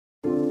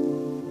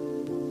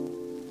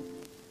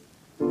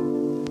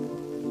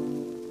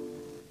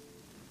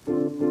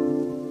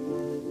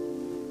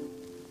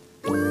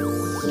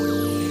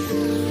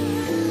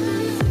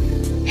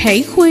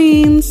Hey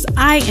Queens,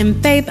 I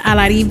am Faith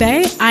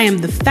Alaribe. I am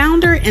the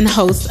founder and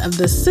host of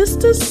the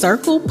Sista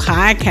Circle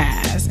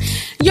podcast.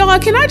 Y'all,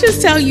 can I just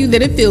tell you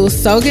that it feels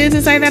so good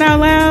to say that out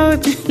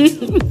loud?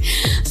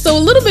 So a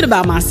little bit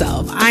about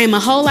myself. I am a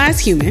whole ass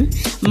human.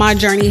 My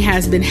journey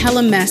has been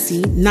hella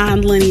messy,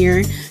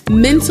 non-linear,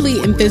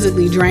 mentally and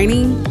physically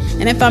draining,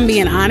 and if I'm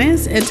being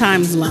honest, at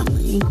times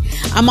lonely.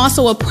 I'm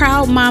also a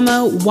proud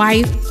mama,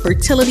 wife,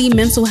 fertility,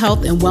 mental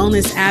health, and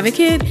wellness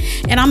advocate,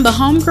 and I'm the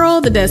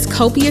homegirl that does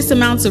copious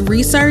amounts of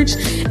research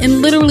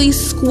and literally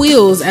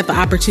squeals at the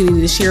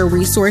opportunity to share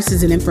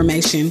resources and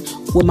information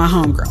with my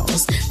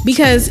homegirls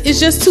because it's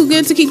just too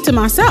good to keep to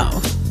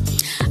myself.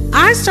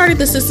 I started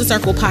the Sista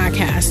Circle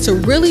podcast to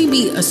really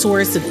be a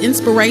source of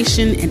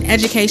inspiration and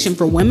education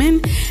for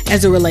women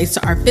as it relates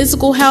to our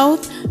physical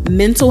health,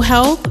 mental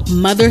health,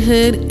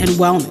 motherhood, and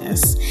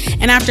wellness.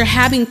 And after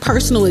having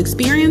personal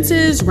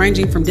experiences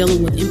ranging from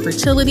dealing with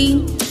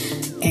infertility,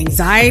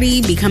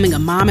 anxiety, becoming a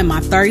mom in my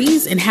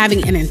 30s, and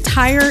having an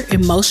entire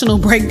emotional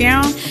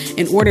breakdown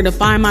in order to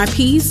find my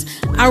peace,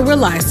 I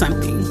realized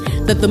something,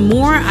 that the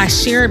more I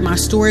shared my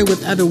story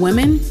with other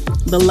women,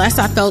 the less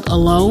I felt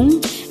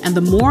alone and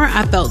the more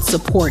I felt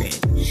supported.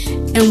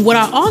 And what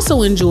I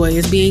also enjoy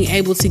is being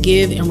able to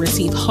give and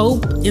receive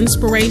hope,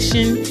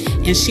 inspiration,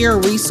 and share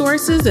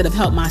resources that have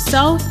helped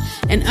myself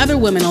and other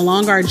women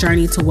along our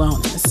journey to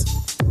wellness.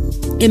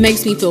 It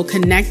makes me feel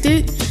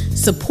connected,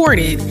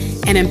 supported,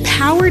 and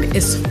empowered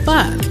as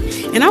fuck.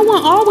 And I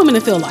want all women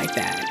to feel like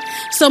that.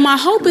 So my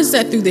hope is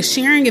that through the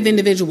sharing of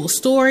individual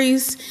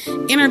stories,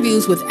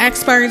 interviews with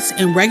experts,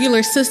 and regular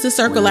Sista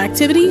Circle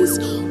activities,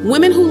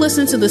 women who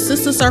listen to the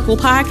Sista Circle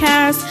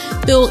podcast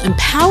feel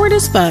empowered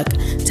as fuck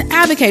to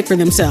advocate for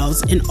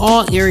themselves in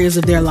all areas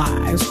of their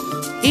lives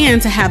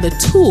and to have the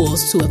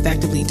tools to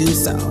effectively do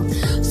so.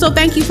 So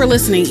thank you for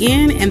listening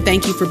in, and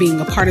thank you for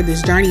being a part of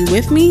this journey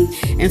with me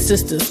and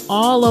sisters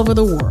all over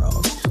the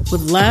world.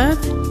 With love